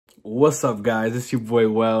What's up, guys? It's your boy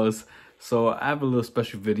Wells. So I have a little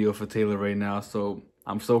special video for Taylor right now. So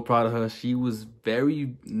I'm so proud of her. She was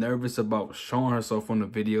very nervous about showing herself on the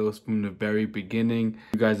videos from the very beginning.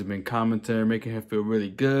 You guys have been commenting, making her feel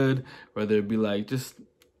really good, whether it be like just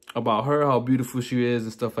about her, how beautiful she is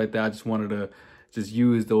and stuff like that. I just wanted to just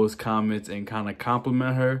use those comments and kind of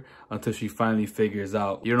compliment her until she finally figures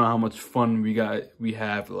out. You don't know how much fun we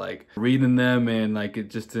have like reading them, and like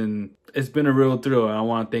it's been a real thrill. And I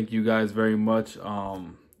want to thank you guys very much.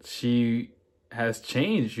 She has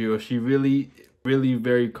changed, she really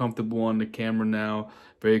very comfortable on the camera now,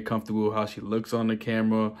 very comfortable with how she looks on the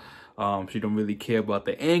camera. She don't really care about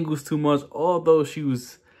the angles too much, although she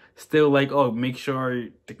was still like, oh, make sure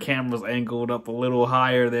the camera's angled up a little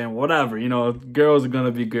higher than whatever. You know, girls are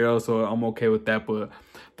gonna be girls, so I'm okay with that. But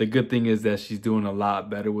the good thing is that she's doing a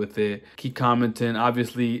lot better with it. Keep commenting.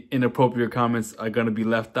 Obviously, inappropriate comments are gonna be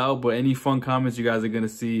left out, but any fun comments you guys are gonna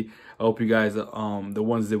see, I hope you guys, the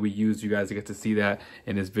ones that we use, you guys get to see that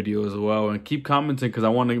in this video as well. And keep commenting because I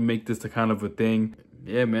want to make this the kind of a thing.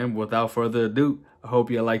 Yeah, man, without further ado, I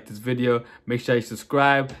hope you like this video. Make sure you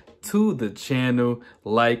subscribe to the channel,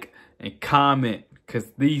 like, and comment,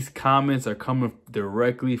 because these comments are coming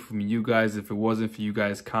directly from you guys. If it wasn't for you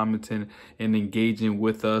guys commenting and engaging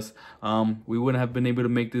with us, we wouldn't have been able to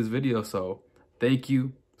make this video. So thank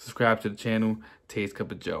you. Subscribe to the channel. Tay's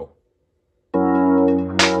Cup of Joe.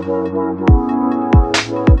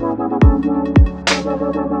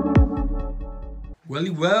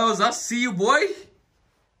 Welly Wells, I see you, boy.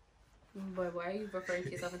 Boy, why are you referring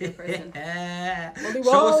to yourself as a person?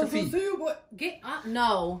 Show us your feet. Get up.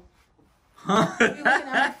 No. Huh? You're looking at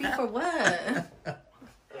my feet for what?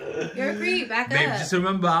 You're a creep. Back Babe, up. just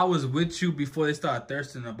remember I was with you before they started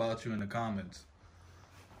thirsting about you in the comments.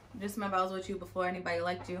 Just remember I was with you before anybody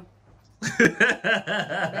liked you.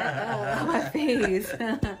 Back up. My face.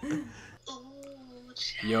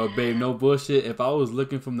 Yo, babe, no bullshit. If I was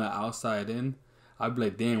looking from the outside in, I'd be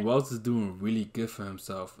like, damn, Wells is doing really good for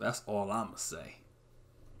himself. That's all I'ma say.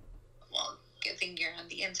 Well, good thing you're on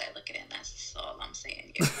the inside looking in. That's all I'm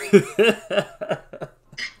saying. You're freak.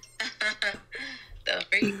 The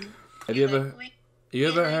freak. Have you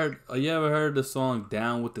ever heard the song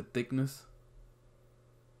 "Down with the Thickness"?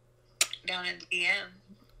 Down in the DM.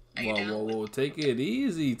 Whoa, take it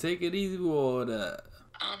easy. Take it easy with all that.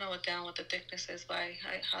 I don't know what down with the thickness is. Why?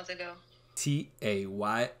 How's it go?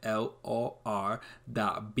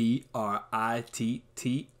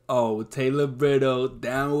 TAYLOR.BRITTO. Taylor Brito,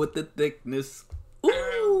 down with the thickness.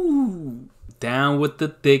 Ooh, down with the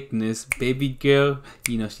thickness, baby girl.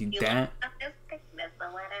 You know she down. This thickness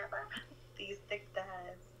or whatever. These thick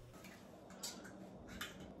thighs.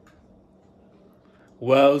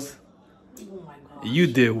 Wells, Oh my God. you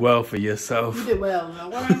did well for yourself. You did well. Now,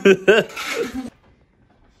 what?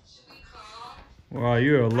 Wow,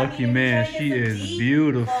 you're a lucky man. She is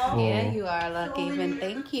beautiful. Yeah, you are lucky, man.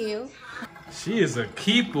 Thank you. She is a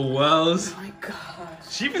keeper, Wells. Oh my God.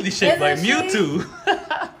 She really shaped like Isn't she? Mewtwo.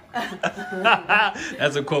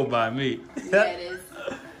 That's a quote by me. Yeah, it is.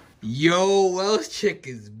 Yo, Wells chick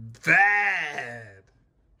is bad.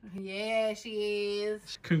 Yeah, she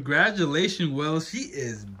is. Congratulations, Wells. She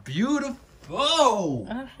is beautiful.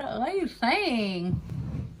 What are you saying?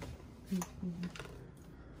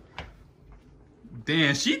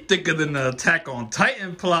 Damn, she thicker than the Attack on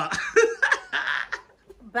Titan plot.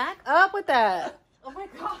 Back up with that. Oh my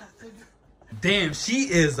God. Damn, she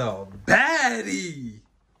is a baddie.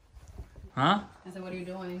 Huh? I said, what are you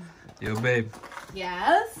doing? Yo, babe.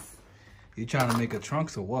 Yes? You trying to make a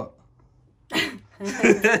trunks or what? Am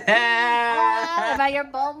I your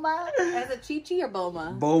Boma? Is it Chi-Chi or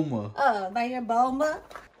Boma? Boma. Oh, am I your Boma?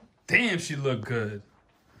 Damn, she look good.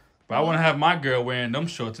 But I want to have my girl wearing them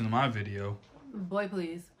shorts in my video. Boy,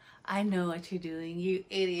 please. I know what you're doing, you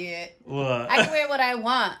idiot. What? I can wear what I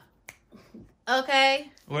want. Okay?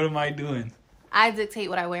 What am I doing? I dictate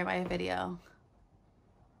what I wear in my video.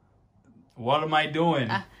 What am I doing?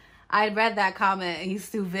 I read that comment. You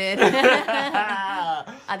stupid.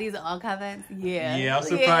 Are these all comments? Yeah. Yeah, I'm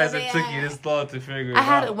surprised it took you this long to figure it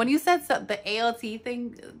out. When you said the ALT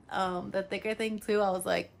thing, the thicker thing too, I was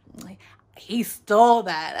like, he stole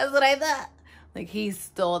that. That's what I thought. Like, he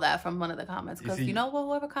stole that from one of the comments. Because you know what?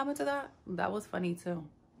 Whoever commented that was funny too.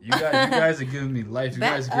 You guys are giving me life. You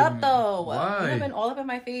guys are giving me... though. Why? You've been all up in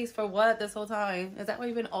my face for what this whole time? Is that why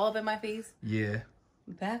you've been all up in my face? Yeah.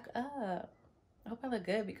 Back up. I hope I look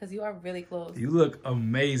good because you are really close. You look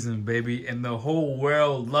amazing, baby. And the whole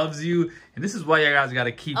world loves you. And this is why you guys got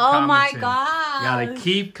to keep commenting. Oh, my God. You got to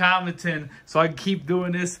keep commenting so I can keep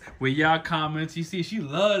doing this with y'all comments. You see, she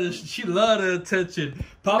love the attention.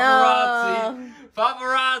 Paparazzi. No.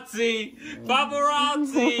 Paparazzi!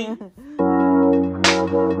 Paparazzi!